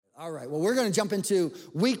All right, well, we're going to jump into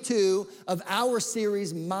week 2 of our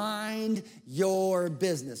series, Mind Your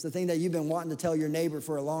Business, the thing that you've been wanting to tell your neighbor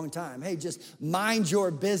for a long time. Hey, just mind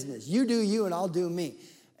your business. You do you and I'll do me.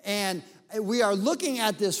 And we are looking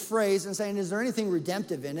at this phrase and saying, is there anything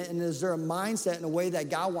redemptive in it? And is there a mindset in a way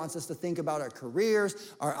that God wants us to think about our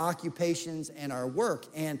careers, our occupations, and our work?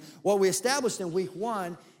 And what we established in week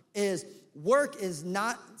 1 is work is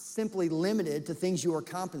not simply limited to things you are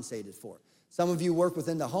compensated for. Some of you work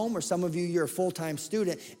within the home, or some of you, you're a full-time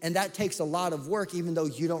student, and that takes a lot of work even though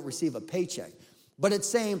you don't receive a paycheck. But it's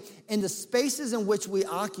saying in the spaces in which we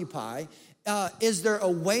occupy, is there a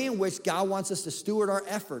way in which God wants us to steward our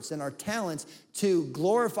efforts and our talents to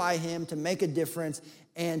glorify Him, to make a difference,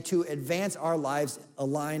 and to advance our lives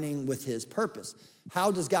aligning with His purpose?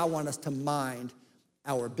 How does God want us to mind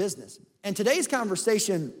our business? And today's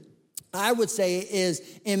conversation, I would say,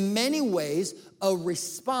 is in many ways a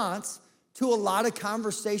response to a lot of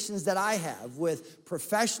conversations that I have with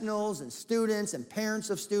professionals and students and parents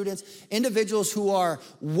of students, individuals who are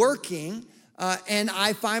working, and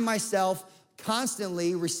I find myself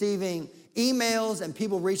constantly receiving emails and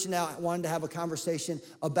people reaching out wanting to have a conversation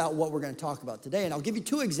about what we're going to talk about today. And I'll give you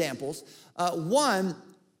 2 examples. One,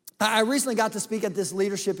 I recently got to speak at this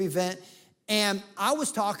leadership event, and I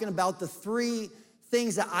was talking about the 3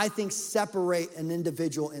 things that I think separate an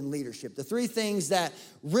individual in leadership. The 3 things that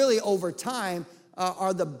really over time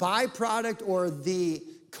are the byproduct or the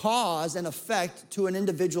cause and effect to an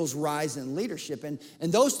individual's rise in leadership. And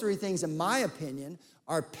those 3 things, in my opinion,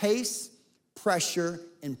 are pace, pressure,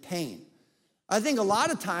 and pain. I think a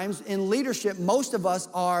lot of times in leadership, most of us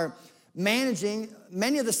are managing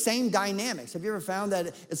many of the same dynamics. Have you ever found that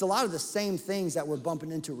it's a lot of the same things that we're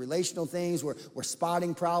bumping into? Relational things, we're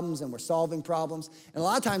spotting problems and we're solving problems. And a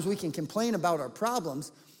lot of times we can complain about our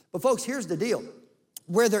problems, but folks, here's the deal.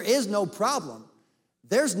 Where there is no problem,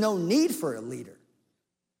 there's no need for a leader.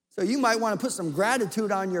 So you might want to put some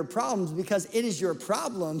gratitude on your problems, because it is your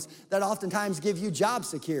problems that oftentimes give you job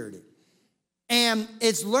security. And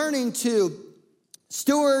it's learning to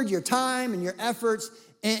steward your time and your efforts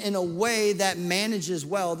in a way that manages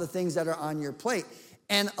well the things that are on your plate.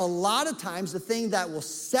 And a lot of times, the thing that will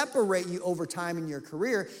separate you over time in your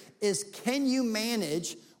career is, can you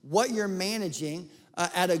manage what you're managing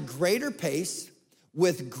at a greater pace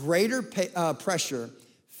with greater pressure,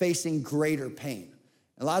 facing greater pain?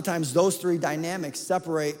 A lot of times, those 3 dynamics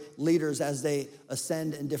separate leaders as they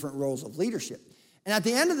ascend in different roles of leadership. And at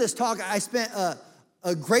the end of this talk, I spent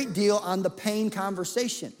a great deal on the pain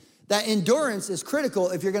conversation. That endurance is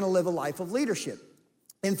critical if you're going to live a life of leadership.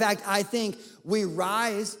 In fact, I think we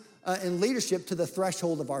rise in leadership to the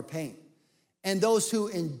threshold of our pain. And those who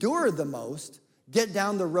endure the most get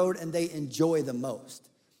down the road and they enjoy the most.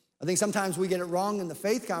 I think sometimes we get it wrong in the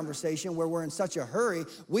faith conversation, where we're in such a hurry,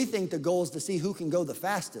 we think the goal is to see who can go the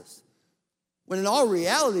fastest. When in all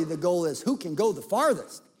reality, the goal is who can go the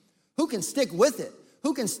farthest, who can stick with it,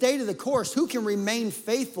 who can stay to the course, who can remain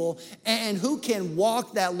faithful, and who can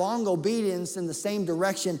walk that long obedience in the same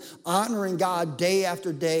direction, honoring God day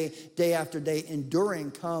after day after day, enduring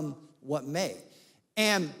come what may.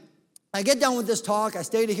 And I get done with this talk, I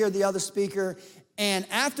stay to hear the other speaker, and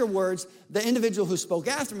afterwards, the individual who spoke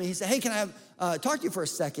after me, he said, hey, can I talk to you for a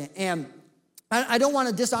second? And I don't want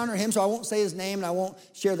to dishonor him, so I won't say his name and I won't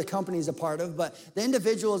share the company he's a part of, but the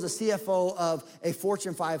individual is a CFO of a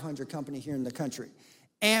Fortune 500 company here in the country.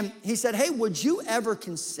 And he said, hey, would you ever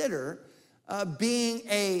consider being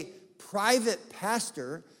a private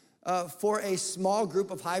pastor for a small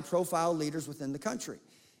group of high-profile leaders within the country?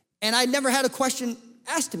 And I'd never had a question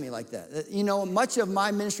asked to me like that. You know, much of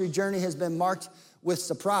my ministry journey has been marked with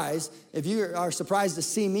surprise. If you are surprised to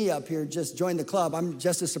see me up here, just join the club. I'm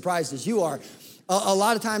just as surprised as you are. A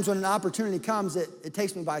lot of times when an opportunity comes, it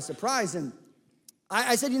takes me by surprise. And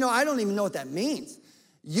I said, you know, I don't even know what that means.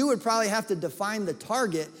 You would probably have to define the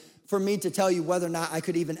target for me to tell you whether or not I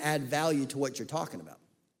could even add value to what you're talking about.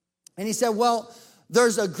 And he said, well,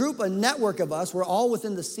 there's a group, a network of us. We're all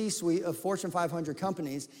within the C-suite of Fortune 500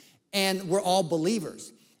 companies, and we're all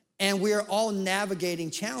believers. And we are all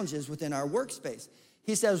navigating challenges within our workspace.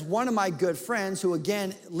 He says, one of my good friends, who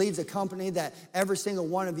again leads a company that every single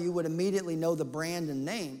one of you would immediately know the brand and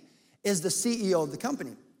name, is the CEO of the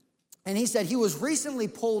company. And he said he was recently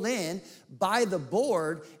pulled in by the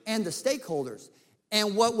board and the stakeholders.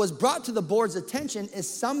 And what was brought to the board's attention is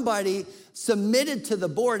somebody submitted to the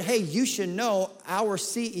board, hey, you should know our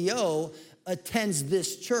CEO attends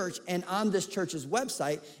this church, and on this church's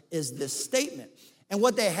website is this statement. And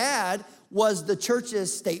what they had was the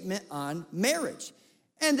church's statement on marriage.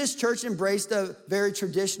 And this church embraced a very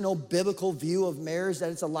traditional biblical view of marriage,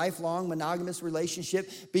 that it's a lifelong monogamous relationship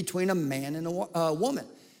between a man and a woman.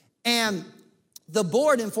 And the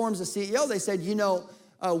board informs the CEO, they said,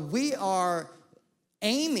 we are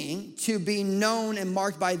aiming to be known and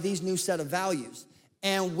marked by these new set of values.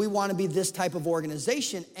 And we want to be this type of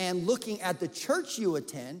organization. And looking at the church you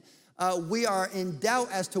attend, we are in doubt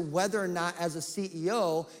as to whether or not as a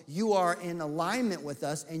CEO, you are in alignment with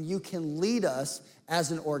us and you can lead us as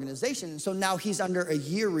an organization. And so now he's under a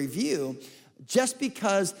year review just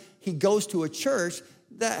because he goes to a church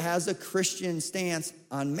that has a Christian stance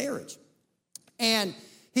on marriage. And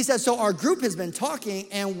he said, so our group has been talking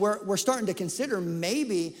and we're starting to consider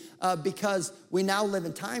maybe because we now live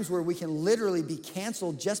in times where we can literally be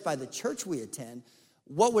canceled just by the church we attend.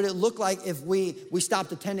 What would it look like if we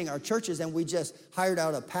stopped attending our churches and we just hired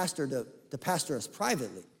out a pastor to pastor us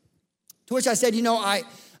privately? To which I said,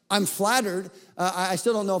 I'm flattered. I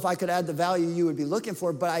still don't know if I could add the value you would be looking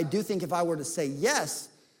for, but I do think if I were to say yes,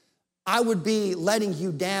 I would be letting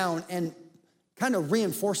you down and kind of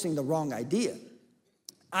reinforcing the wrong idea.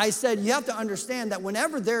 I said, you have to understand that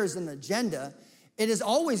whenever there is an agenda, it is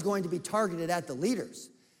always going to be targeted at the leaders.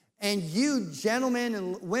 And you gentlemen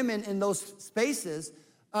and women in those spaces,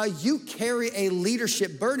 you carry a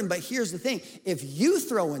leadership burden. But here's the thing, if you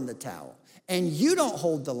throw in the towel and you don't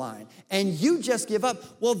hold the line and you just give up,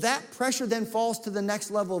 well, that pressure then falls to the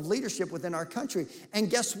next level of leadership within our country. And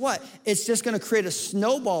guess what? It's just gonna create a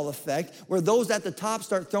snowball effect where those at the top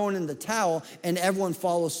start throwing in the towel and everyone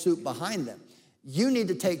follows suit behind them. You need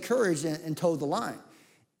to take courage and toe the line.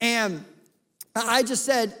 And I just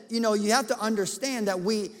said, you have to understand that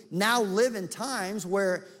we now live in times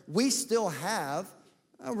where we still have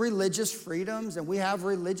religious freedoms and we have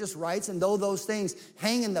religious rights. And though those things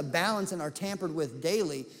hang in the balance and are tampered with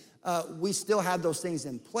daily, we still have those things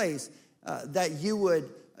in place that you would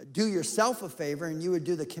do yourself a favor and you would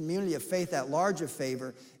do the community of faith at large a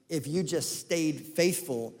favor if you just stayed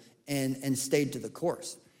faithful and stayed to the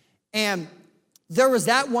course. And there was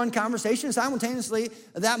that one conversation. Simultaneously,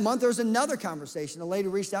 that month, there was another conversation. A lady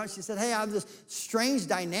reached out and she said, hey, I have this strange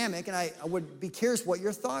dynamic and I would be curious what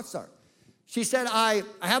your thoughts are. She said, I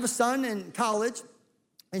have a son in college.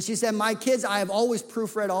 And she said, my kids, I have always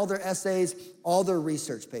proofread all their essays, all their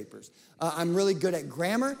research papers. I'm really good at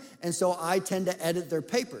grammar, and so I tend to edit their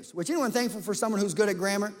papers. Which, anyone thankful for someone who's good at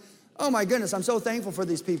grammar? Oh my goodness, I'm so thankful for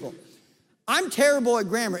these people. I'm terrible at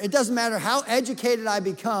grammar. It doesn't matter how educated I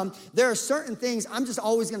become. There are certain things I'm just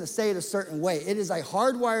always going to say it a certain way. It is like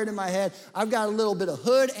hardwired in my head. I've got a little bit of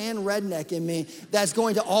hood and redneck in me that's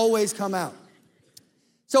going to always come out.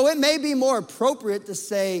 So it may be more appropriate to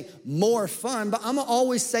say more fun, but I'm going to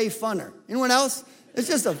always say funner. Anyone else? It's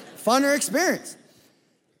just a funner experience.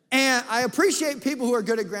 And I appreciate people who are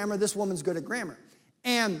good at grammar. This woman's good at grammar.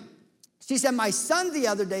 And she said, my son the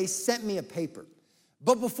other day sent me a paper.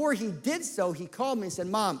 But before he did so, he called me and said,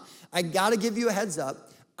 Mom, I got to give you a heads up.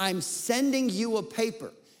 I'm sending you a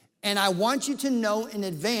paper. And I want you to know in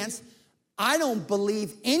advance, I don't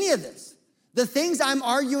believe any of this. The things I'm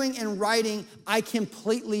arguing and writing, I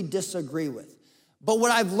completely disagree with. But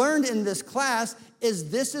what I've learned in this class is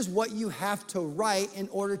this is what you have to write in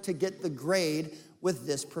order to get the grade with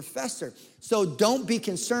this professor. So don't be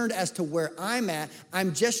concerned as to where I'm at.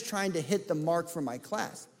 I'm just trying to hit the mark for my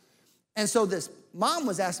class. And so this mom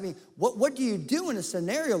was asking me, what do you do in a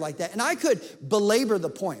scenario like that? And I could belabor the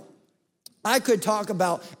point. I could talk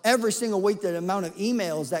about every single week the amount of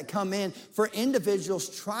emails that come in for individuals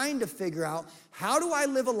trying to figure out, how do I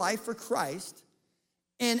live a life for Christ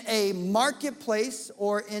in a marketplace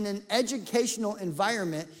or in an educational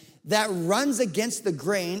environment that runs against the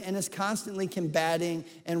grain and is constantly combating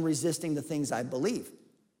and resisting the things I believe?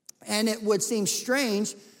 And it would seem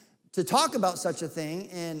strange to talk about such a thing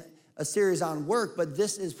in a series on work, but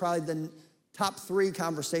this is probably the top 3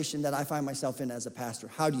 conversation that I find myself in as a pastor.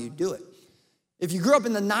 How do you do it? If you grew up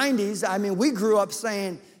in the 90s, we grew up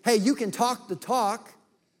saying, hey, you can talk the talk,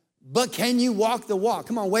 but can you walk the walk?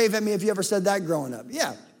 Come on, wave at me if you ever said that growing up.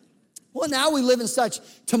 Yeah. Well, now we live in such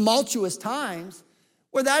tumultuous times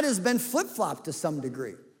where that has been flip-flopped to some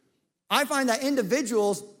degree. I find that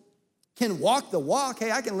individuals can walk the walk.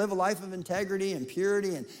 Hey, I can live a life of integrity and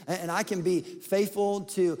purity, and I can be faithful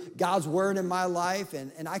to God's word in my life,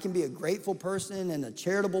 and I can be a grateful person and a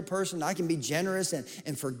charitable person. I can be generous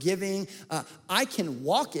and forgiving. I can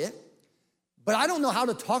walk it, but I don't know how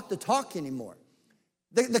to talk the talk anymore.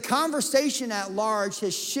 The conversation at large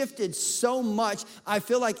has shifted so much, I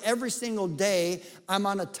feel like every single day I'm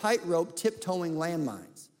on a tightrope tiptoeing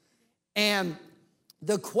landmines. And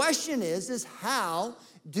the question is how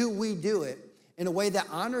do we do it in a way that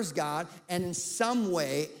honors God and in some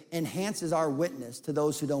way enhances our witness to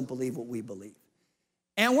those who don't believe what we believe.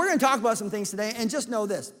 And we're going to talk about some things today, and just know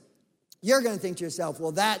this. You're going to think to yourself,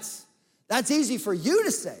 well, that's easy for you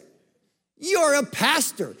to say. You're a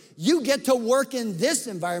pastor. You get to work in this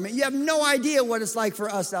environment. You have no idea what it's like for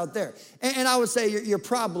us out there. And I would say you're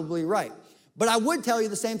probably right. But I would tell you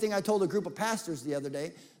the same thing I told a group of pastors the other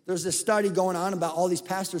day. There's this study going on about all these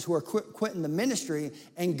pastors who are quitting the ministry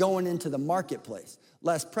and going into the marketplace.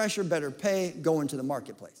 Less pressure, better pay, go into the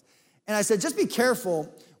marketplace. And I said, just be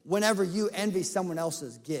careful whenever you envy someone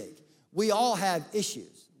else's gig. We all have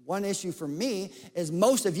issues. One issue for me is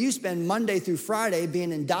most of you spend Monday through Friday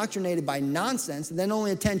being indoctrinated by nonsense and then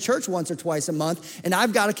only attend church once or twice a month, and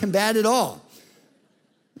I've got to combat it all.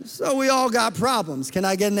 So we all got problems. Can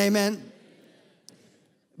I get an amen?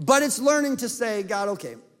 But it's learning to say, God,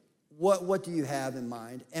 okay, what do you have in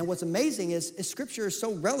mind? And what's amazing is Scripture is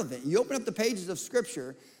so relevant. You open up the pages of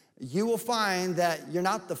Scripture, you will find that you're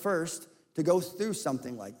not the first to go through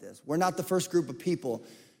something like this. We're not the first group of people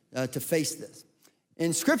to face this.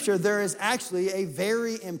 In Scripture, there is actually a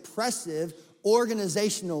very impressive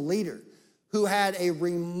organizational leader who had a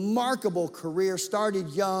remarkable career, started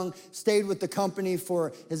young, stayed with the company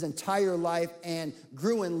for his entire life, and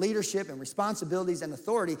grew in leadership and responsibilities and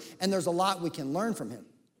authority, and there's a lot we can learn from him.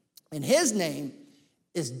 And his name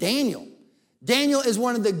is Daniel. Daniel is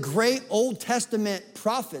one of the great Old Testament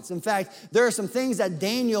prophets. In fact, there are some things that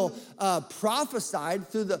Daniel prophesied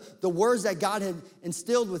through the words that God had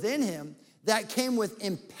instilled within him that came with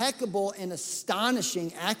impeccable and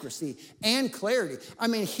astonishing accuracy and clarity. I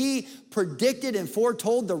mean, he predicted and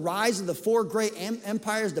foretold the rise of the four great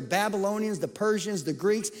empires, the Babylonians, the Persians, the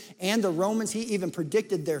Greeks, and the Romans. He even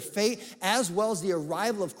predicted their fate, as well as the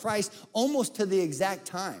arrival of Christ, almost to the exact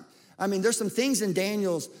time. I mean, there's some things in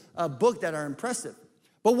Daniel's book that are impressive.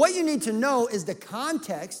 But what you need to know is the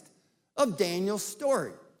context of Daniel's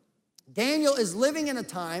story. Daniel is living in a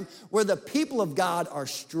time where the people of God are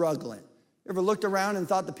struggling. Ever looked around and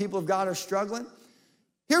thought the people of God are struggling?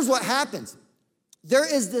 Here's what happens.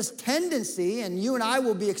 There is this tendency, and you and I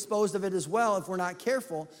will be exposed of it as well if we're not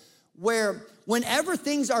careful, where whenever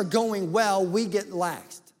things are going well, we get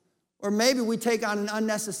laxed. Or maybe we take on an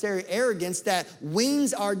unnecessary arrogance that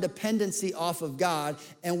weans our dependency off of God,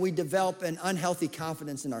 and we develop an unhealthy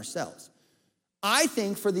confidence in ourselves. I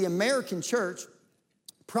think for the American church,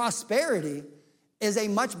 prosperity is a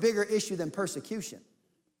much bigger issue than persecution.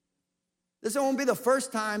 This won't be the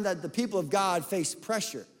first time that the people of God face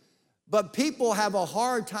pressure, but people have a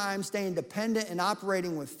hard time staying dependent and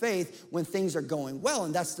operating with faith when things are going well,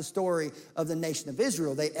 and that's the story of the nation of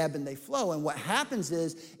Israel. They ebb and they flow, and what happens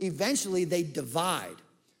is eventually they divide,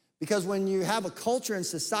 because when you have a culture and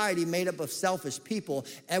society made up of selfish people,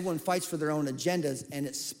 everyone fights for their own agendas, and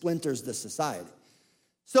it splinters the society.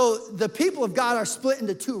 So the people of God are split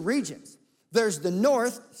into two regions. There's the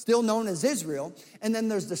north, still known as Israel, and then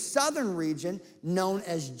there's the southern region known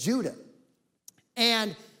as Judah.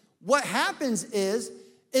 And what happens is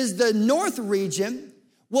the north region,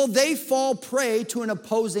 well, they fall prey to an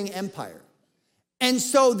opposing empire. And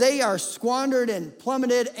so they are squandered and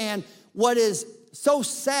plummeted, and what is so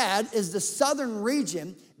sad is the southern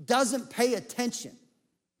region doesn't pay attention.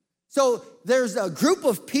 So there's a group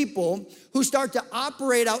of people who start to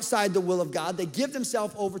operate outside the will of God. They give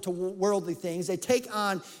themselves over to worldly things. They take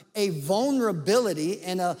on a vulnerability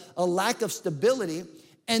and a lack of stability,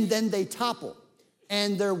 and then they topple,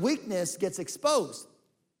 and their weakness gets exposed.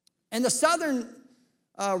 And the southern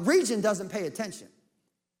region doesn't pay attention.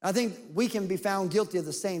 I think we can be found guilty of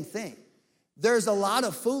the same thing. There's a lot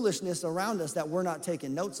of foolishness around us that we're not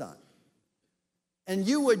taking notes on. And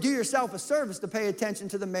you would do yourself a service to pay attention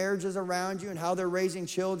to the marriages around you and how they're raising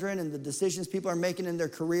children and the decisions people are making in their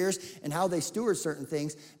careers and how they steward certain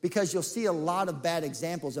things, because you'll see a lot of bad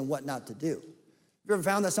examples and what not to do. Have you ever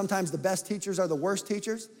found that sometimes the best teachers are the worst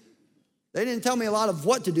teachers? They didn't tell me a lot of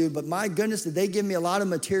what to do, but my goodness, did they give me a lot of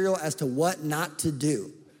material as to what not to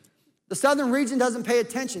do. The southern region doesn't pay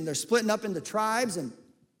attention. They're splitting up into tribes, and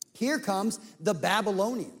here comes the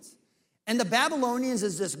Babylonians. And the Babylonians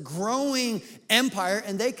is this growing empire,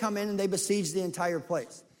 and they come in and they besiege the entire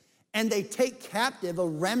place. And they take captive a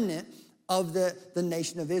remnant of the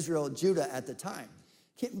nation of Israel, Judah at the time.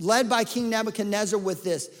 Led by King Nebuchadnezzar with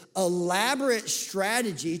this elaborate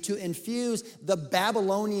strategy to infuse the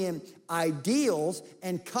Babylonian ideals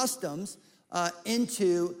and customs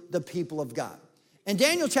into the people of God. In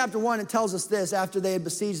Daniel chapter 1, it tells us this after they had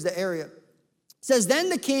besieged the area. It says, then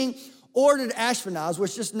the king ordered Ashpenaz,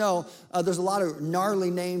 which just know there's a lot of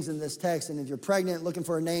gnarly names in this text, and if you're pregnant looking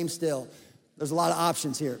for a name still, there's a lot of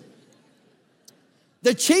options here.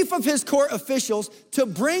 the chief of his court officials to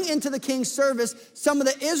bring into the king's service some of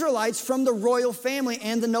the Israelites from the royal family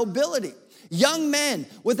and the nobility. Young men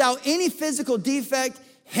without any physical defect,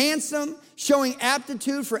 handsome, showing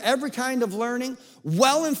aptitude for every kind of learning,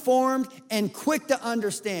 well-informed, and quick to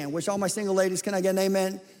understand. Which all my single ladies, can I get an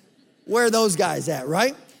amen? Where are those guys at,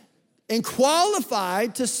 right? And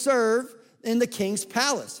qualified to serve in the king's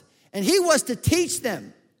palace. And he was to teach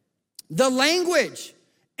them the language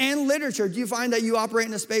and literature. Do you find that you operate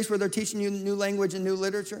in a space where they're teaching you new language and new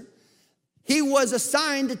literature? He was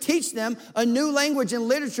assigned to teach them a new language and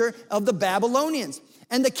literature of the Babylonians.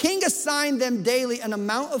 And the king assigned them daily an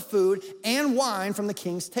amount of food and wine from the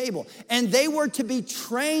king's table. And they were to be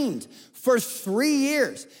trained for 3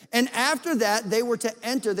 years. And after that, they were to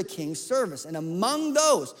enter the king's service. And among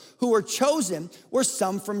those who were chosen were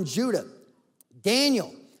some from Judah: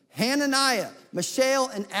 Daniel, Hananiah, Mishael,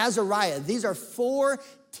 and Azariah. These are 4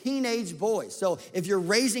 teenage boys. So if you're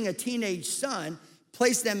raising a teenage son,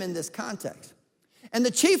 place them in this context. And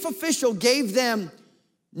the chief official gave them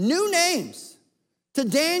new names. To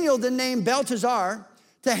Daniel, the name Belteshazzar;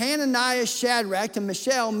 to Hananiah, Shadrach; to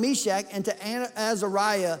Mishael, Meshach; and to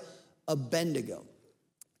Azariah, Abednego.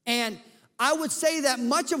 And I would say that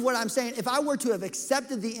much of what I'm saying, if I were to have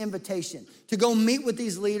accepted the invitation to go meet with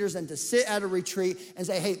these leaders and to sit at a retreat and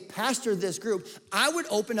say, hey, pastor this group, I would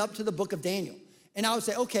open up to the book of Daniel. And I would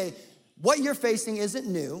say, okay, what you're facing isn't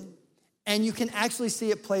new, and you can actually see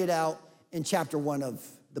it played out in chapter 1 of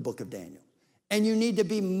the book of Daniel. And you need to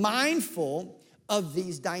be mindful of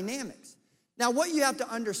these dynamics. Now, what you have to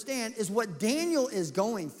understand is what Daniel is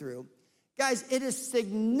going through. Guys, it is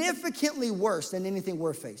significantly worse than anything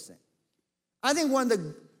we're facing. I think one of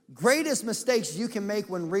the greatest mistakes you can make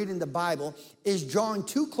when reading the Bible is drawing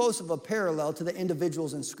too close of a parallel to the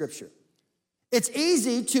individuals in Scripture. It's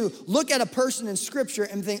easy to look at a person in Scripture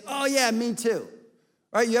and think, oh yeah, me too.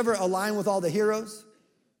 Right? You ever align with all the heroes?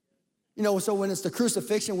 You know, so when it's the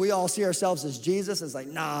crucifixion, we all see ourselves as Jesus. It's like,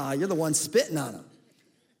 nah, you're the one spitting on him.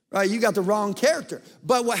 Right? You got the wrong character.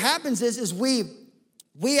 But what happens is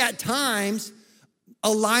we at times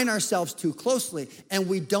align ourselves too closely, and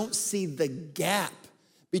we don't see the gap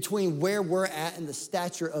between where we're at and the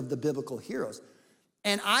stature of the biblical heroes.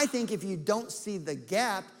 And I think if you don't see the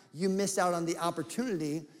gap, you miss out on the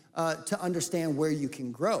opportunity to understand where you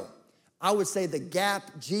can grow. I would say the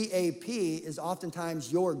GAP, G-A-P, is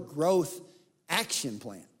oftentimes your growth action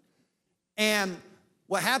plan. And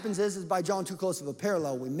what happens is by drawing too close of a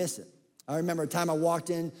parallel, we miss it. I remember a time I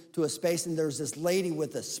walked into a space and there was this lady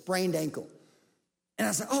with a sprained ankle. And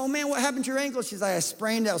I said, oh man, what happened to your ankle? She's like, I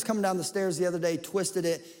sprained it. I was coming down the stairs the other day, twisted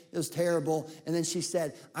it. It was terrible. And then she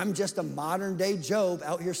said, I'm just a modern day Job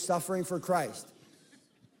out here suffering for Christ.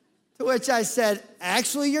 To which I said,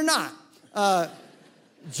 actually, you're not.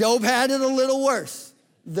 Job had it a little worse.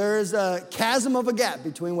 There's a chasm of a gap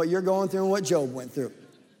between what you're going through and what Job went through.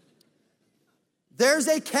 There's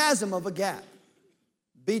a chasm of a gap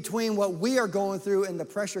between what we are going through and the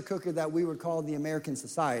pressure cooker that we would call the American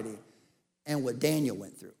society and what Daniel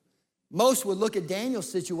went through. Most would look at Daniel's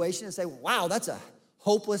situation and say, wow, that's a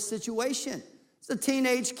hopeless situation. It's a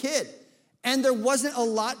teenage kid. And there wasn't a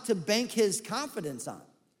lot to bank his confidence on.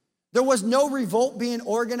 There was no revolt being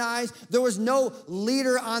organized. There was no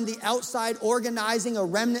leader on the outside organizing a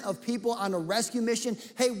remnant of people on a rescue mission.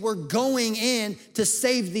 Hey, we're going in to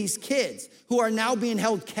save these kids who are now being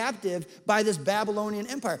held captive by this Babylonian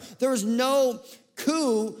empire. There was no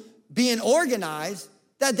coup being organized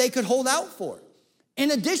that they could hold out for.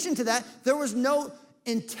 In addition to that, there was no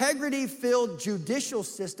integrity-filled judicial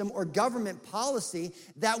system or government policy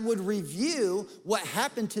that would review what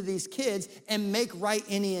happened to these kids and make right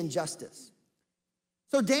any injustice.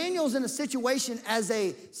 So Daniel's in a situation as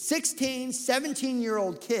a 16,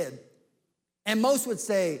 17-year-old kid, and most would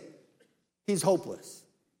say he's hopeless.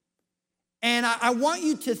 And I want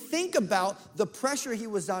you to think about the pressure he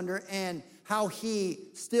was under and how he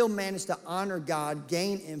still managed to honor God,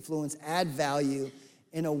 gain influence, add value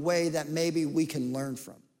in a way that maybe we can learn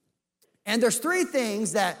from. And there's 3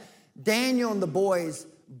 things that Daniel and the boys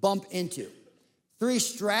bump into. 3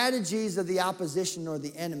 strategies of the opposition or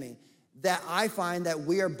the enemy that I find that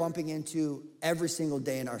we are bumping into every single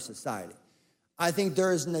day in our society. I think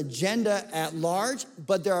there is an agenda at large,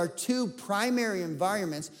 but there are 2 primary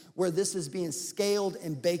environments where this is being scaled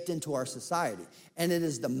and baked into our society. And it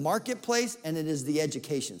is the marketplace and it is the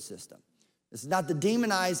education system. It's not to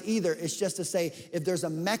demonize either. It's just to say if there's a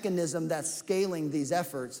mechanism that's scaling these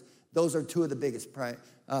efforts, those are 2 of the biggest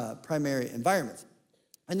primary environments.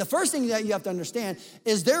 And the first thing that you have to understand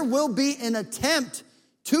is there will be an attempt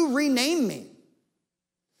to rename me.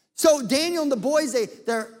 So Daniel and the boys,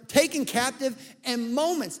 they're taken captive, and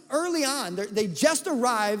moments early on, they just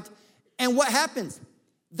arrived, and what happens?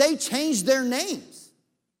 They change their names.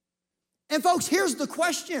 And folks, here's the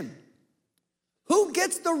question. Who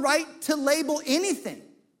gets the right to label anything?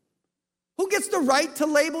 Who gets the right to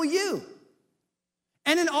label you?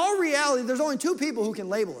 And in all reality, there's only two people who can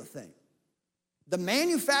label a thing: the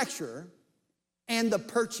manufacturer and the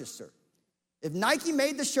purchaser. If Nike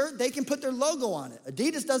made the shirt, they can put their logo on it.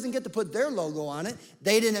 Adidas doesn't get to put their logo on it.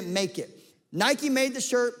 They didn't make it. Nike made the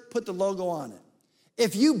shirt, put the logo on it.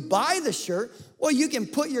 If you buy the shirt, well, you can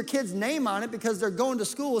put your kid's name on it because they're going to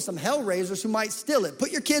school with some hellraisers who might steal it.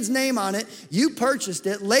 Put your kid's name on it. You purchased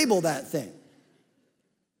it. Label that thing.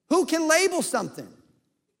 Who can label something?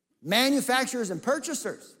 Manufacturers and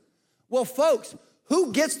purchasers. Well, folks,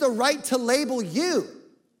 who gets the right to label you?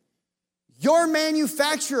 Your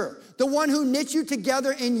manufacturer, the one who knit you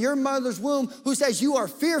together in your mother's womb, who says you are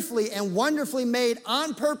fearfully and wonderfully made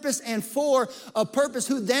on purpose and for a purpose,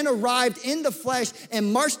 who then arrived in the flesh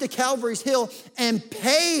and marched to Calvary's Hill and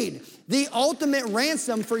paid the ultimate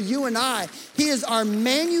ransom for you and I. He is our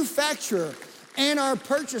manufacturer and our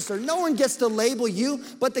purchaser. No one gets to label you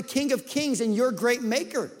but the King of Kings and your great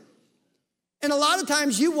maker. And a lot of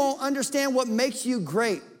times you won't understand what makes you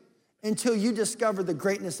great until you discover the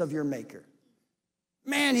greatness of your maker.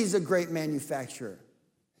 Man, he's a great manufacturer.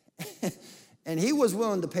 And he was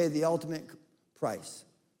willing to pay the ultimate price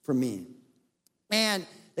for me. And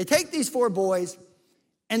they take these four boys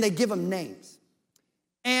and they give them names.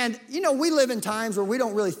 And, you know, we live in times where we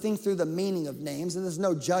don't really think through the meaning of names, and there's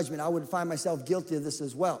no judgment. I would find myself guilty of this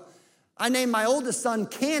as well. I named my oldest son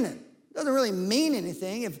Cannon. Doesn't really mean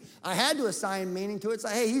anything. If I had to assign meaning to it, it's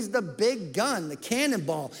like, hey, he's the big gun, the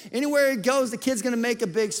cannonball. Anywhere he goes, the kid's gonna make a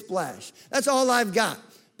big splash. That's all I've got.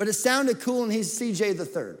 But it sounded cool, and he's CJ the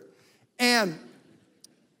third. And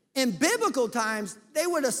in biblical times, they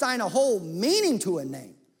would assign a whole meaning to a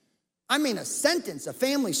name. I mean, a sentence, a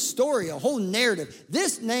family story, a whole narrative.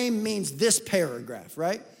 This name means this paragraph,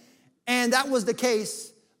 right? And that was the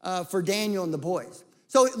case for Daniel and the boys.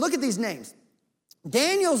 So look at these names.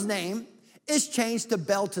 Daniel's name is changed to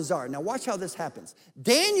Belteshazzar. Now watch how this happens.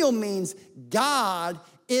 Daniel means God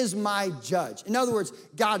is my judge. In other words,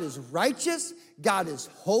 God is righteous, God is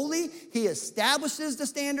holy, he establishes the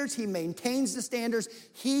standards, he maintains the standards,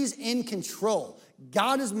 he's in control.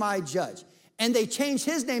 God is my judge. And they changed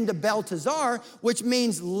his name to Belteshazzar, which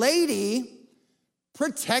means lady,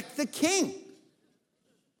 protect the king.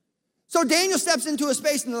 So Daniel steps into a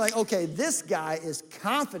space and they're like, okay, this guy is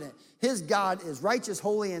confident. His God is righteous,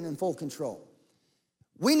 holy, and in full control.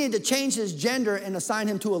 We need to change his gender and assign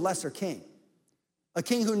him to a lesser king. A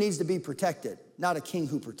king who needs to be protected, not a king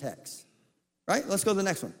who protects. Right? Let's go to the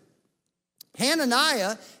next one.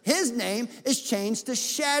 Hananiah, his name is changed to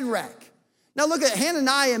Shadrach. Now look at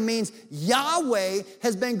Hananiah means Yahweh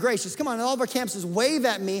has been gracious. Come on, all of our campuses, wave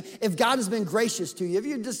at me if God has been gracious to you. Have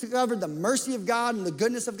you discovered the mercy of God and the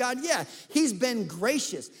goodness of God? Yeah, he's been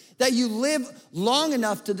gracious. That you live long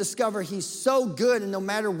enough to discover he's so good, and no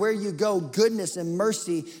matter where you go, goodness and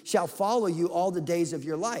mercy shall follow you all the days of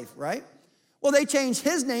your life, right? Well, they changed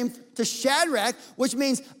his name to Shadrach, which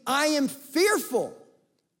means I am fearful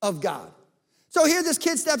of God. So here this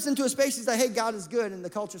kid steps into a space, he's like, hey, God is good. And the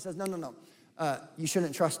culture says, no. You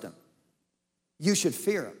shouldn't trust him. You should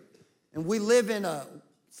fear him. And we live in a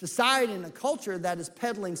society and a culture that is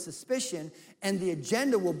peddling suspicion, and the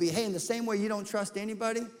agenda will be, hey, in the same way you don't trust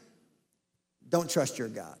anybody, don't trust your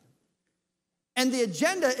God. And the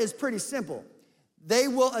agenda is pretty simple. They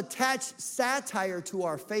will attach satire to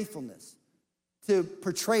our faithfulness to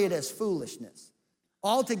portray it as foolishness,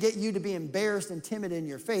 all to get you to be embarrassed and timid in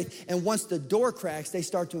your faith. And once the door cracks, they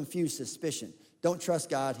start to infuse suspicion. Don't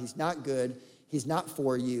trust God. He's not good. He's not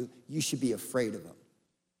for you. You should be afraid of him.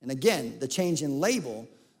 And again, the change in label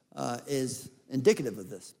is indicative of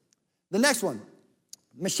this. The next one,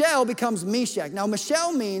 Michelle becomes Meshach. Now,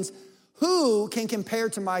 Michelle means who can compare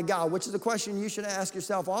to my God, which is a question you should ask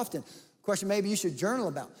yourself often, a question maybe you should journal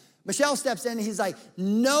about. Michelle steps in and he's like,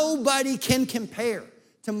 nobody can compare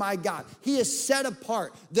to my God. He is set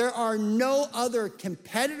apart. There are no other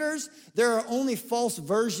competitors. There are only false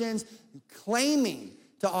versions claiming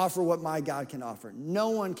to offer what my God can offer. No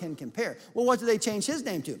one can compare. Well, what do they change his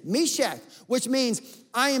name to? Meshach, which means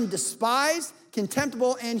I am despised,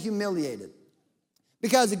 contemptible, and humiliated.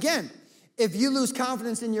 Because again, if you lose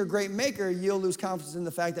confidence in your great maker, you'll lose confidence in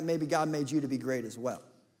the fact that maybe God made you to be great as well.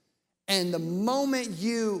 And the moment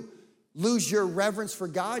you lose your reverence for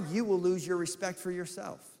God, you will lose your respect for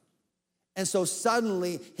yourself. And so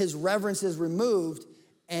suddenly his reverence is removed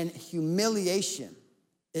and humiliation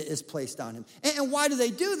is placed on him. And why do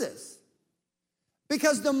they do this?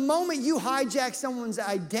 Because the moment you hijack someone's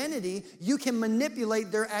identity, you can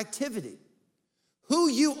manipulate their activity. Who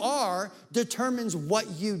you are determines what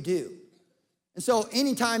you do. And so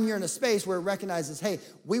anytime you're in a space where it recognizes, hey,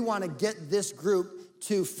 we want to get this group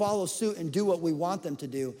to follow suit and do what we want them to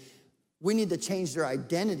do, we need to change their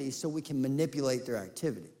identity so we can manipulate their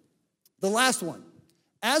activity. The last one,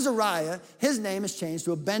 Azariah, his name is changed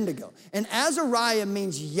to Abednego. And Azariah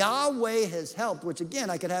means Yahweh has helped, which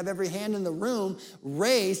again, I could have every hand in the room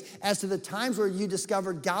raised as to the times where you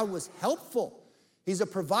discovered God was helpful. He's a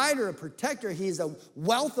provider, a protector. He's a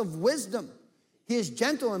wealth of wisdom. He is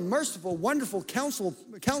gentle and merciful, wonderful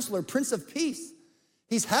counselor, Prince of Peace.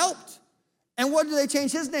 He's helped. And what do they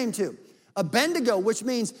change his name to? Abednego, which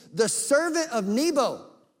means the servant of Nebo.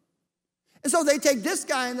 And so they take this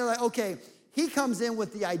guy and they're like, okay, he comes in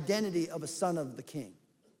with the identity of a son of the king.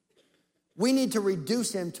 We need to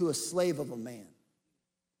reduce him to a slave of a man.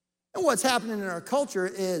 And what's happening in our culture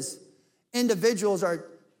is individuals are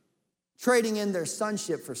trading in their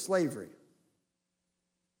sonship for slavery.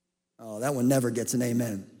 Oh, that one never gets an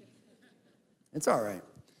amen. It's all right.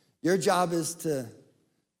 Your job is to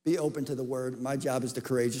be open to the word. My job is to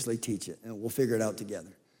courageously teach it, and we'll figure it out together.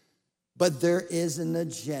 But there is an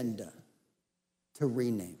agenda to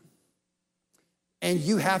rename. And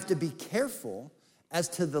you have to be careful as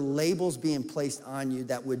to the labels being placed on you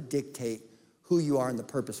that would dictate who you are and the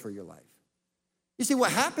purpose for your life. You see,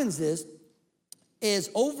 what happens is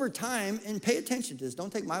over time, and pay attention to this,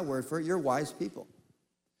 don't take my word for it, you're wise people.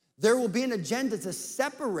 There will be an agenda to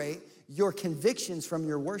separate your convictions from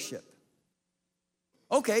your worship.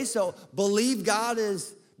 Okay, so believe God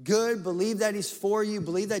is good, believe that he's for you,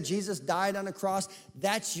 believe that Jesus died on a cross.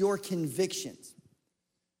 That's your convictions.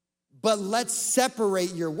 But let's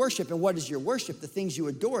separate your worship. And what is your worship? The things you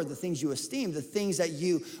adore, the things you esteem, the things that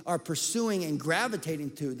you are pursuing and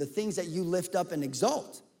gravitating to, the things that you lift up and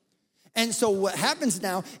exalt. And so what happens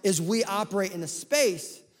now is we operate in a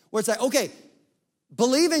space where it's like, okay,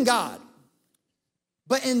 believe in God.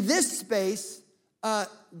 But in this space,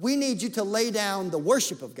 we need you to lay down the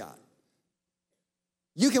worship of God.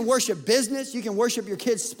 You can worship business, you can worship your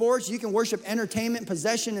kids' sports, you can worship entertainment,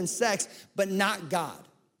 possession, and sex, but not God.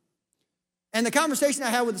 And the conversation I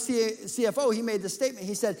had with the CFO, he made this statement.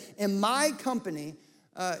 He said, in my company,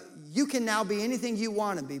 you can now be anything you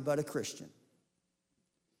want to be but a Christian.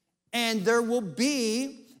 And there will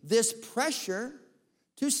be this pressure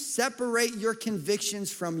to separate your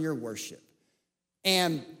convictions from your worship.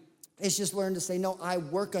 And it's just learn to say, no, I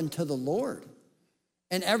work unto the Lord.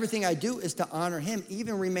 And everything I do is to honor him,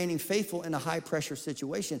 even remaining faithful in a high-pressure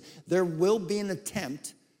situation. There will be an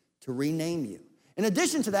attempt to rename you. In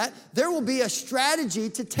addition to that, there will be a strategy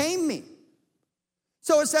to tame me.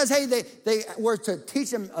 So it says, hey, they were to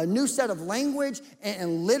teach them a new set of language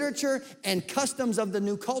and literature and customs of the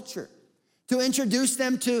new culture, to introduce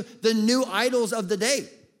them to the new idols of the day.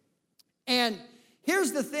 And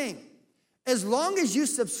here's the thing. As long as you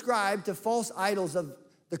subscribe to false idols of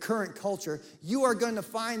the current culture, you are going to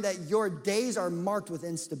find that your days are marked with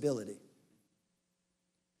instability.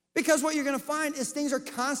 Because what you're going to find is things are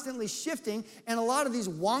constantly shifting, and a lot of these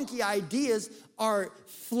wonky ideas are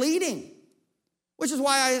fleeting. Which is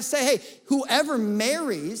why I say, hey, whoever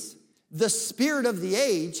marries the spirit of the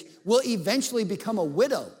age will eventually become a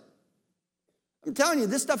widow. I'm telling you,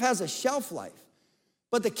 this stuff has a shelf life.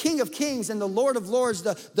 But the King of Kings and the Lord of Lords,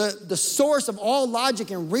 the source of all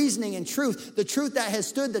logic and reasoning and truth, the truth that has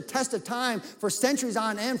stood the test of time for centuries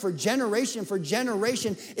on end, for generation,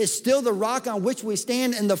 is still the rock on which we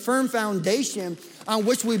stand and the firm foundation on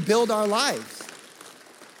which we build our lives.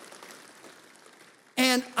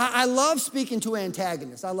 And I love speaking to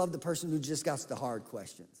antagonists. I love the person who just got the hard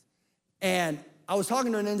questions. And I was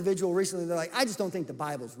talking to an individual recently, they're like, I just don't think the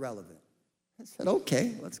Bible's relevant. I said,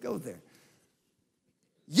 okay, let's go there.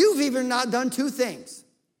 You've even not done two things.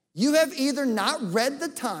 You have either not read the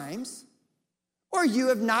Times or you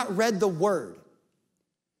have not read the Word.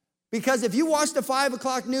 Because if you watch the 5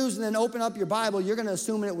 o'clock news and then open up your Bible, you're going to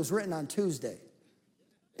assume it was written on Tuesday.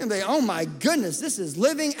 And be, oh my goodness, this is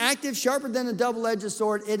living, active, sharper than a double-edged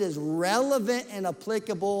sword. It is relevant and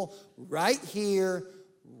applicable right here,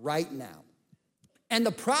 right now. And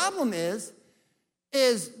the problem is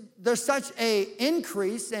there's such an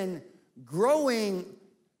increase in growing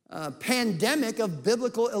pandemic of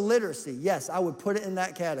biblical illiteracy. Yes, I would put it in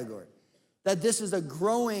that category. That this is a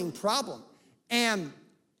growing problem. And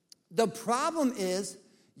the problem is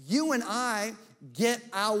you and I get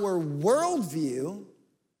our worldview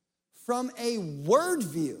from a word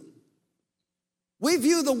view. We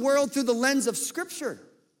view the world through the lens of Scripture.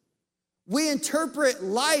 We interpret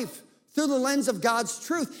life through the lens of God's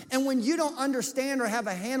truth. And when you don't understand or have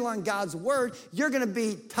a handle on God's word, you're going to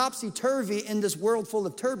be topsy-turvy in this world full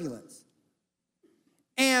of turbulence.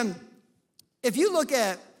 And if you look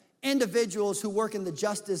at individuals who work in the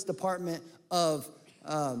Justice Department of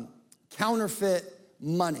counterfeit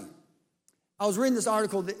money, I was reading this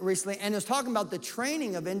article recently, and it was talking about the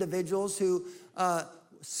training of individuals who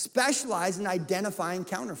specialize in identifying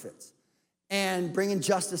counterfeits and bringing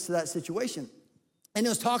justice to that situation. And it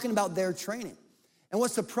was talking about their training. And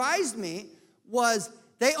what surprised me was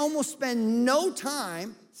they almost spend no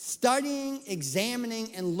time studying,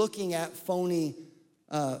 examining, and looking at phony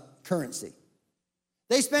currency.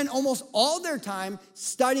 They spend almost all their time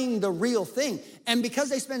studying the real thing. And because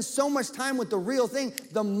they spend so much time with the real thing,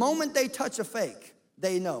 the moment they touch a fake,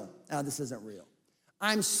 they know, this isn't real.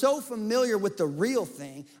 I'm so familiar with the real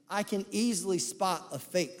thing, I can easily spot a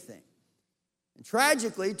fake thing. And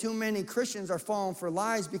tragically, too many Christians are falling for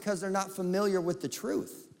lies because they're not familiar with the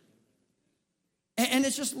truth. And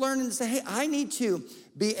it's just learning to say, hey, I need to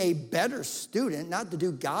be a better student, not to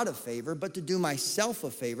do God a favor, but to do myself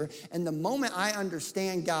a favor. And the moment I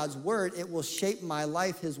understand God's word, it will shape my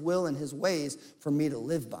life, his will, and his ways for me to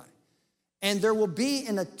live by. And there will be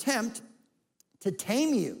an attempt to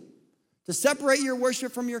tame you, to separate your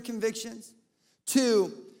worship from your convictions,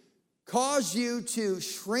 to cause you to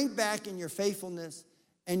shrink back in your faithfulness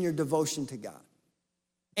and your devotion to God.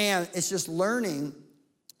 And it's just learning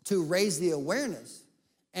to raise the awareness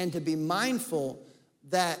and to be mindful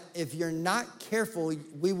that if you're not careful,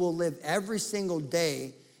 we will live every single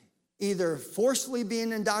day either forcefully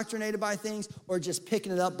being indoctrinated by things or just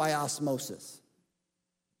picking it up by osmosis.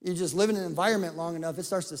 You just live in an environment long enough, it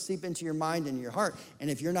starts to seep into your mind and your heart. And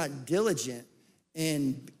if you're not diligent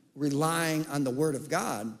in relying on the word of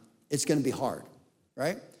God, it's going to be hard,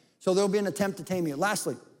 right? So there'll be an attempt to tame you.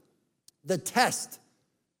 Lastly, the test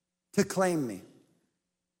to claim me.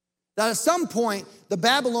 That at some point, the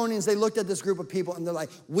Babylonians, they looked at this group of people and they're like,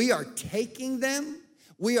 we are taking them,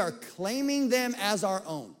 we are claiming them as our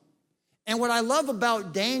own. And what I love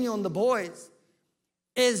about Daniel and the boys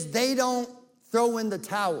is they don't throw in the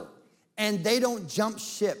towel and they don't jump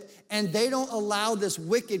ship and they don't allow this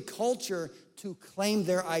wicked culture to claim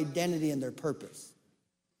their identity and their purpose.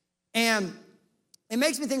 And it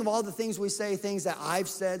makes me think of all the things we say, things that I've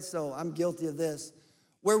said, so I'm guilty of this,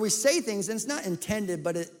 where we say things and it's not intended,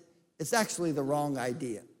 but it's actually the wrong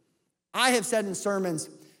idea. I have said in sermons,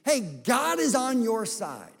 hey, God is on your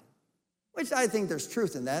side, which I think there's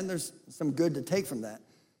truth in that, and there's some good to take from that.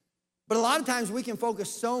 But a lot of times we can focus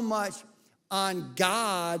so much on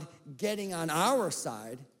God getting on our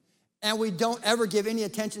side, and we don't ever give any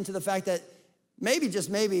attention to the fact that maybe, just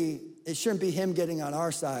maybe, it shouldn't be him getting on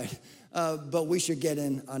our side, but we should get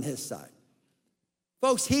in on his side.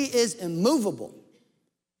 Folks, he is immovable.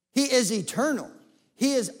 He is eternal.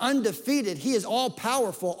 He is undefeated. He is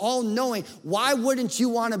all-powerful, all-knowing. Why wouldn't you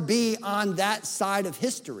want to be on that side of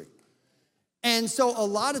history? And so a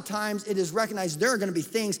lot of times it is recognized there are going to be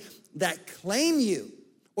things that claim you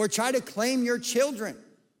or try to claim your children.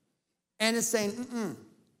 And it's saying,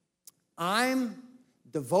 I'm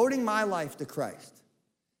devoting my life to Christ.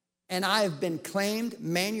 And I have been claimed,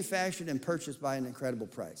 manufactured, and purchased by an incredible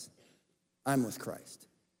price. I'm with Christ.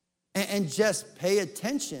 And just pay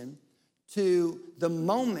attention to the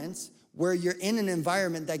moments where you're in an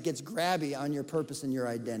environment that gets grabby on your purpose and your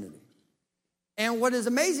identity. And what is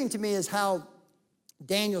amazing to me is how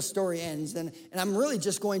Daniel's story ends. And I'm really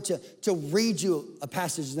just going to read you a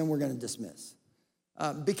passage, and then we're going to dismiss.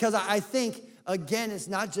 Because I think, again, it's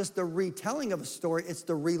not just the retelling of a story, it's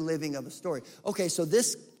the reliving of a story. Okay, so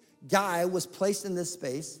this guy was placed in this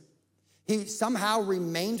space. He somehow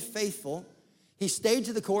remained faithful. He stayed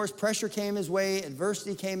to the course. Pressure came his way.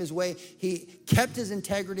 Adversity came his way. He kept his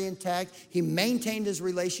integrity intact. He maintained his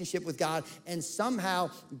relationship with God. And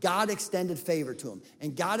somehow God extended favor to him.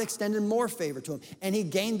 And God extended more favor to him. And he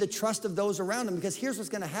gained the trust of those around him. Because here's what's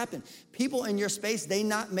going to happen. People in your space, they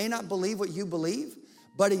may not believe what you believe.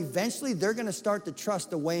 But eventually they're going to start to trust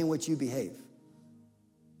the way in which you behave.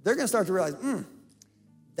 They're going to start to realize,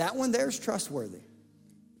 that one there is trustworthy.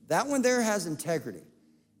 That one there has integrity.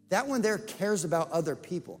 That one there cares about other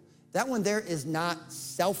people. That one there is not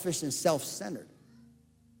selfish and self-centered.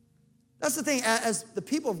 That's the thing. As the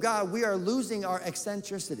people of God, we are losing our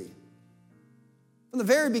eccentricity. From the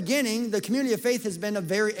very beginning, the community of faith has been a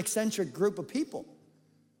very eccentric group of people.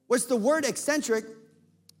 Which the word eccentric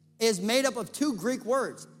is made up of two Greek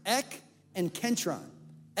words, ek and kentron.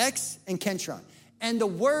 Ex and kentron. And the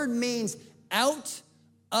word means out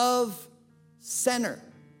of center.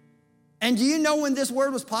 And do you know when this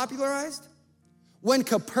word was popularized? when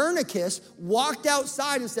Copernicus walked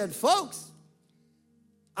outside and said, folks,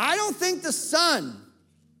 I don't think the sun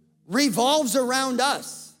revolves around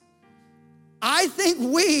us. I think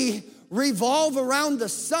we revolve around the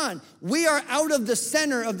sun. We are out of the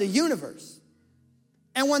center of the universe.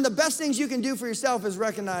 And one of the best things you can do for yourself is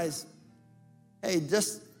recognize, hey,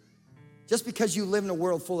 just because you live in a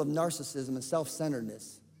world full of narcissism and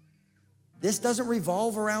self-centeredness, this doesn't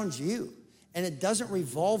revolve around you. And it doesn't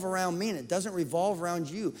revolve around me, and it doesn't revolve around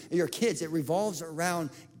you, your kids. It revolves around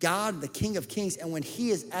God, the King of Kings. And when he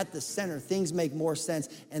is at the center, things make more sense,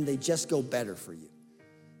 and they just go better for you.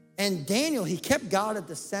 And Daniel, he kept God at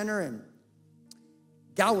the center, and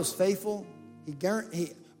God was faithful.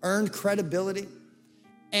 He earned credibility.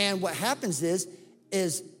 And what happens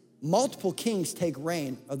is multiple kings take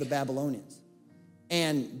reign of the Babylonians.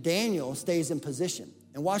 And Daniel stays in position.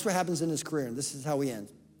 And watch what happens in his career. And this is how he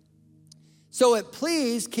ends. So it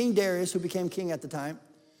pleased King Darius, who became king at the time,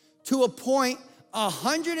 to appoint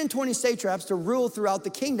 120 satraps to rule throughout the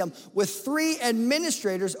kingdom with 3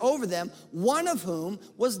 administrators over them, one of whom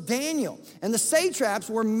was Daniel. And the satraps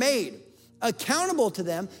were made accountable to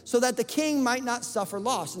them so that the king might not suffer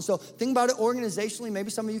loss. And so think about it organizationally. Maybe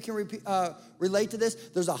some of you can relate to this.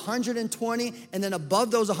 There's 120, and then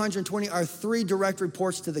above those 120 are 3 direct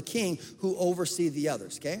reports to the king who oversee the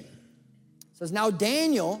others, okay? It says, now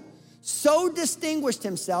Daniel so distinguished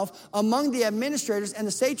himself among the administrators and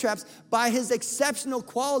the satraps by his exceptional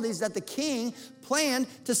qualities that the king planned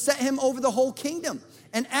to set him over the whole kingdom.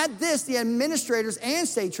 And at this, the administrators and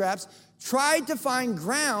satraps tried to find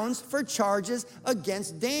grounds for charges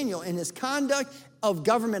against Daniel in his conduct of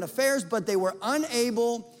government affairs, but they were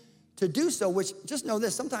unable to do so, which, just know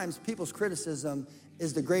this, sometimes people's criticism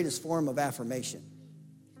is the greatest form of affirmation.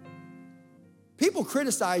 People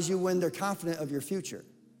criticize you when they're confident of your future.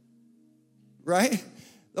 Right?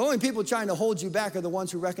 The only people trying to hold you back are the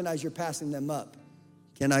ones who recognize you're passing them up.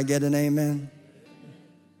 Can I get an amen?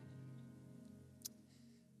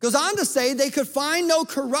 Goes on to say they could find no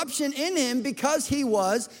corruption in him because he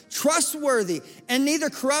was trustworthy and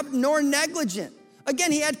neither corrupt nor negligent.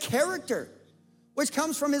 Again, he had character, which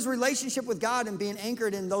comes from his relationship with God and being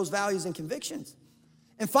anchored in those values and convictions.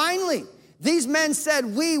 And finally, these men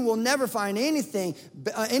said, we will never find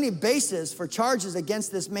any basis for charges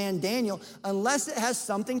against this man Daniel unless it has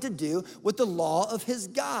something to do with the law of his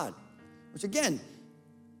God. Which again,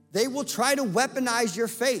 they will try to weaponize your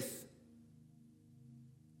faith.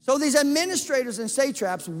 So these administrators and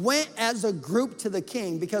satraps went as a group to the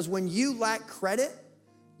king because when you lack credit,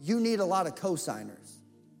 you need a lot of co-signers.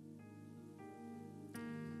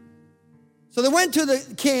 So they went to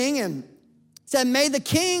the king and said, may the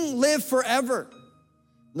king live forever.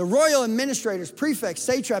 The royal administrators, prefects,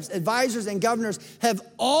 satraps, advisors, and governors have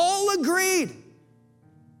all agreed,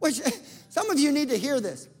 which some of you need to hear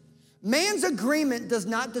this. Man's agreement does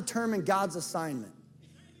not determine God's assignment.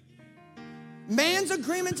 Man's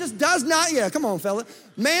agreement just does not, come on, fella.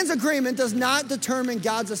 Man's agreement does not determine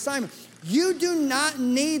God's assignment. You do not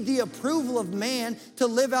need the approval of man to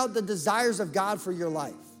live out the desires of God for your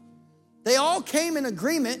life. They all came in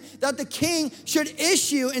agreement that the king should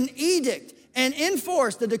issue an edict and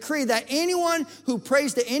enforce the decree that anyone who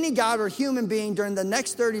prays to any god or human being during the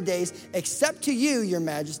next 30 days, except to you, your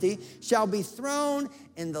majesty, shall be thrown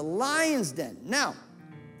in the lion's den. Now,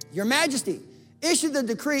 your majesty, issue the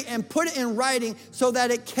decree and put it in writing so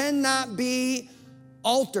that it cannot be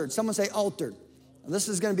altered. Someone say altered. Now, this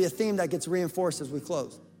is going to be a theme that gets reinforced as we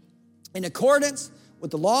close. In accordance with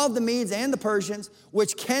the law of the Medes and the Persians,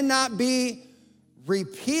 which cannot be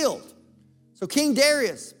repealed. So King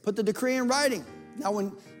Darius put the decree in writing. Now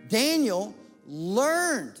when Daniel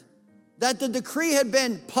learned that the decree had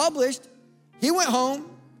been published, he went home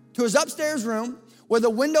to his upstairs room where the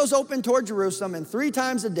windows opened toward Jerusalem, and 3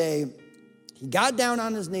 times a day he got down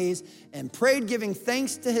on his knees and prayed, giving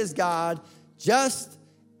thanks to his God, just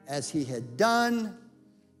as he had done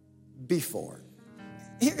before.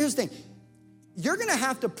 Here's the thing. You're going to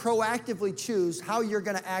have to proactively choose how you're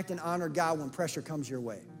going to act and honor God when pressure comes your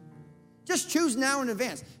way. Just choose now in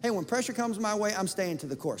advance. Hey, when pressure comes my way, I'm staying to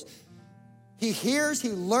the course. He hears,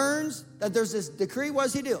 he learns that there's this decree. What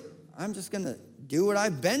does he do? I'm just going to do what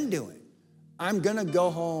I've been doing. I'm going to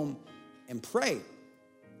go home and pray.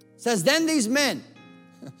 It says, then these men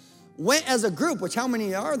went as a group, which how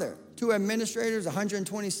many are there? 2 administrators,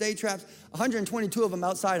 120 satraps, 122 of them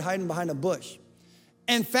outside hiding behind a bush,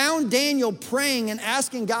 and found Daniel praying and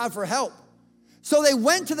asking God for help. So they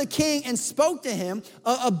went to the king and spoke to him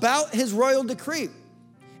about his royal decree.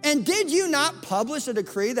 And did you not publish a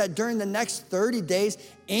decree that during the next 30 days,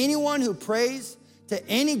 anyone who prays to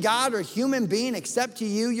any god or human being except to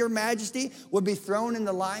you, your majesty, would be thrown in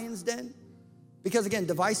the lion's den? Because again,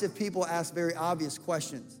 divisive people ask very obvious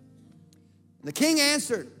questions. The king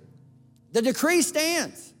answered, the decree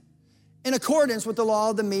stands in accordance with the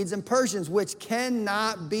law of the Medes and Persians, which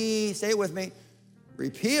cannot be, say it with me,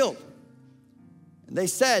 repealed. And they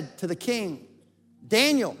said to the king,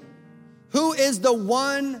 Daniel, who is the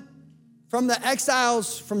one from the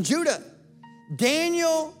exiles from Judah?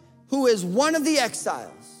 Daniel, who is one of the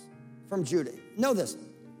exiles from Judah. Know this.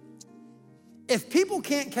 If people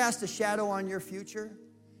can't cast a shadow on your future,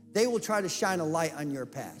 they will try to shine a light on your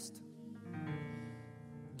past.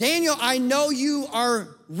 Daniel, I know you are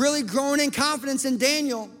really growing in confidence in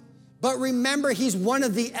Daniel, but remember, he's one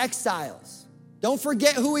of the exiles. Don't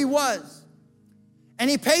forget who he was. And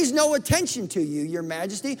he pays no attention to you, your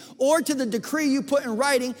majesty, or to the decree you put in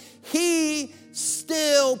writing. He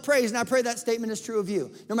still prays. And I pray that statement is true of you.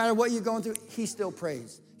 No matter what you're going through, he still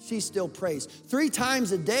prays. She still prays 3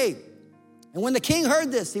 times a day. And when the king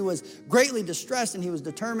heard this, he was greatly distressed, and he was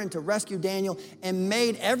determined to rescue Daniel and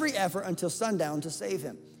made every effort until sundown to save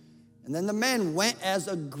him. And then the men went as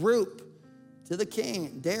a group to the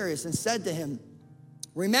king, Darius, and said to him,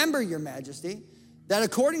 remember, your majesty, that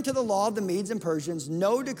according to the law of the Medes and Persians,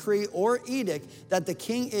 no decree or edict that the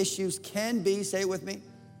king issues can be, say it with me,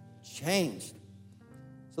 changed.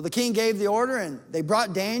 So the king gave the order, and they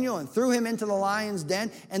brought Daniel and threw him into the lion's den.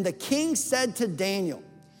 And the king said to Daniel,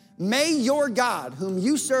 may your God, whom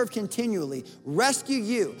you serve continually, rescue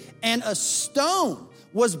you. And a stone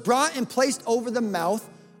was brought and placed over the mouth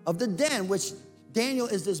of the den, which Daniel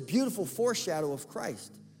is this beautiful foreshadow of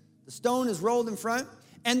Christ. The stone is rolled in front,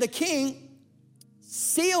 and the king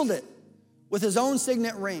sealed it with his own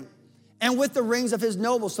signet ring and with the rings of his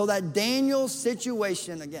nobles, so that Daniel's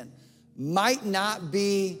situation, again, might not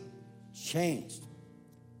be changed.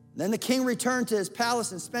 Then the king returned to his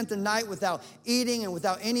palace and spent the night without eating and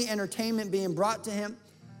without any entertainment being brought to him.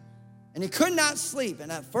 And he could not sleep.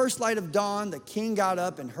 And at first light of dawn, the king got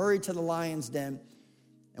up and hurried to the lion's den.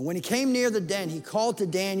 And when he came near the den, he called to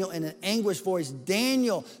Daniel in an anguished voice,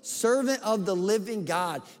 Daniel, servant of the living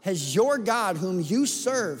God, has your God, whom you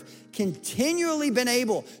serve, continually been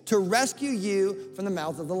able to rescue you from the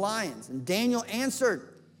mouth of the lions? And Daniel answered,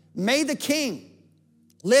 may the king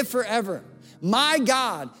live forever. My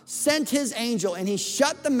God sent his angel, and he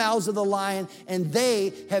shut the mouths of the lion, and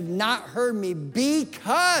they have not heard me,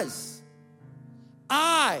 because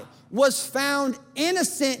I was found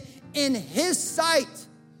innocent in his sight.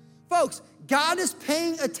 Folks, God is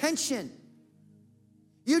paying attention.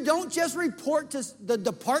 You don't just report to the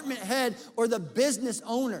department head or the business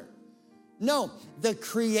owner. No, the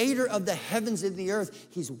creator of the heavens and the earth,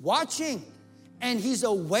 he's watching and he's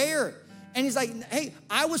aware. And he's like, hey,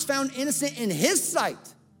 I was found innocent in his sight,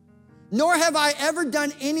 nor have I ever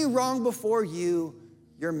done any wrong before you,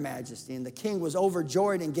 your majesty. And the king was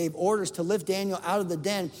overjoyed and gave orders to lift Daniel out of the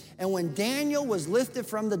den. And when Daniel was lifted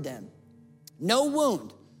from the den, no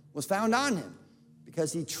wound was found on him,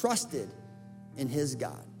 because he trusted in his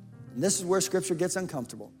God. And this is where scripture gets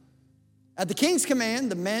uncomfortable. At the king's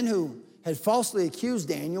command, the men who had falsely accused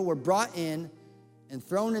Daniel were brought in and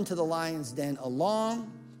thrown into the lion's den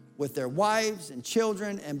along with their wives and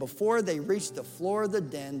children. And before they reached the floor of the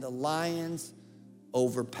den, the lions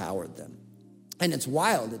overpowered them. And it's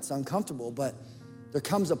wild, it's uncomfortable, but there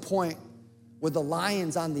comes a point where the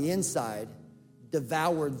lions on the inside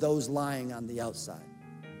devoured those lying on the outside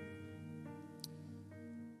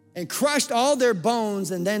and crushed all their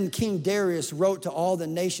bones. And then King Darius wrote to all the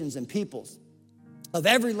nations and peoples of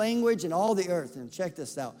every language and all the earth. And check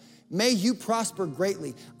this out. May you prosper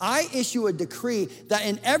greatly. I issue a decree that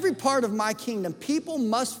in every part of my kingdom, people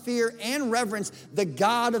must fear and reverence the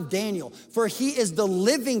God of Daniel, for he is the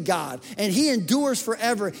living God, and he endures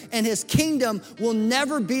forever, and his kingdom will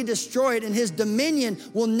never be destroyed, and his dominion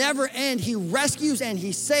will never end. He rescues and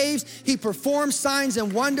he saves. He performs signs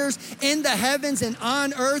and wonders in the heavens and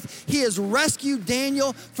on earth. He has rescued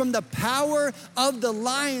Daniel from the power of the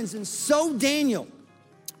lions. And so Daniel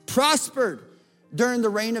prospered during the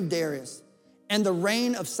reign of Darius and the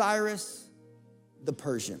reign of Cyrus the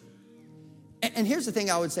Persian. And here's the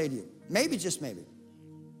thing I would say to you. Maybe, just maybe,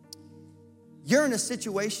 you're in a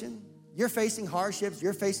situation, you're facing hardships,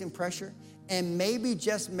 you're facing pressure, and maybe,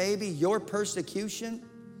 just maybe, your persecution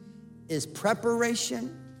is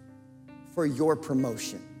preparation for your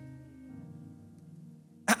promotion.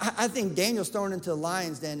 I think Daniel's thrown into the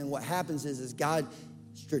lion's den, and what happens is God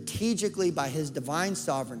strategically, by his divine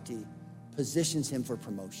sovereignty, positions him for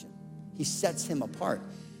promotion. He sets him apart.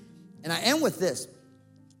 And I end with this.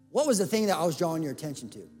 What was the thing that I was drawing your attention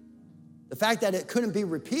to? The fact that it couldn't be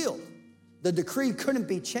repealed. The decree couldn't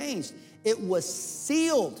be changed. It was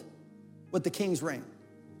sealed with the king's ring.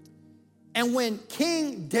 And when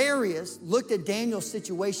King Darius looked at Daniel's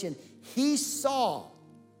situation, he saw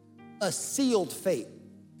a sealed fate.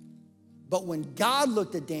 But when God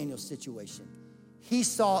looked at Daniel's situation, he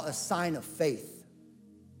saw a sign of faith.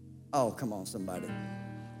 Oh, come on, somebody.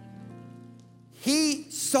 He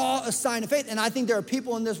saw a sign of faith. And I think there are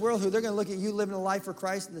people in this world who they're going to look at you living a life for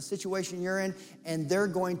Christ and the situation you're in, and they're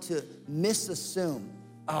going to misassume,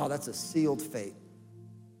 oh, that's a sealed fate.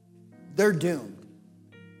 They're doomed.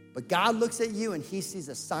 But God looks at you and he sees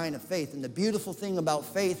a sign of faith. And the beautiful thing about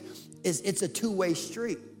faith is it's a two-way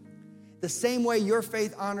street. The same way your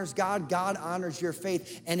faith honors God, God honors your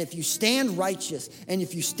faith. And if you stand righteous and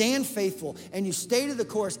if you stand faithful and you stay to the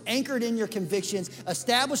course, anchored in your convictions,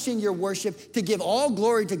 establishing your worship to give all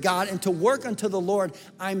glory to God and to work unto the Lord,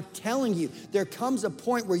 I'm telling you, there comes a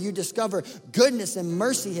point where you discover goodness and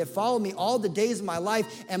mercy have followed me all the days of my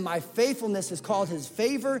life, and my faithfulness has caused his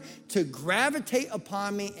favor to gravitate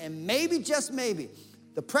upon me, and maybe, just maybe,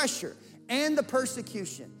 the pressure and the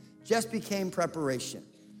persecution just became preparation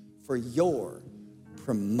for your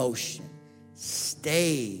promotion.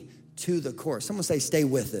 Stay to the course. Someone say, stay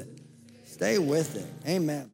with it. Stay with it. Amen.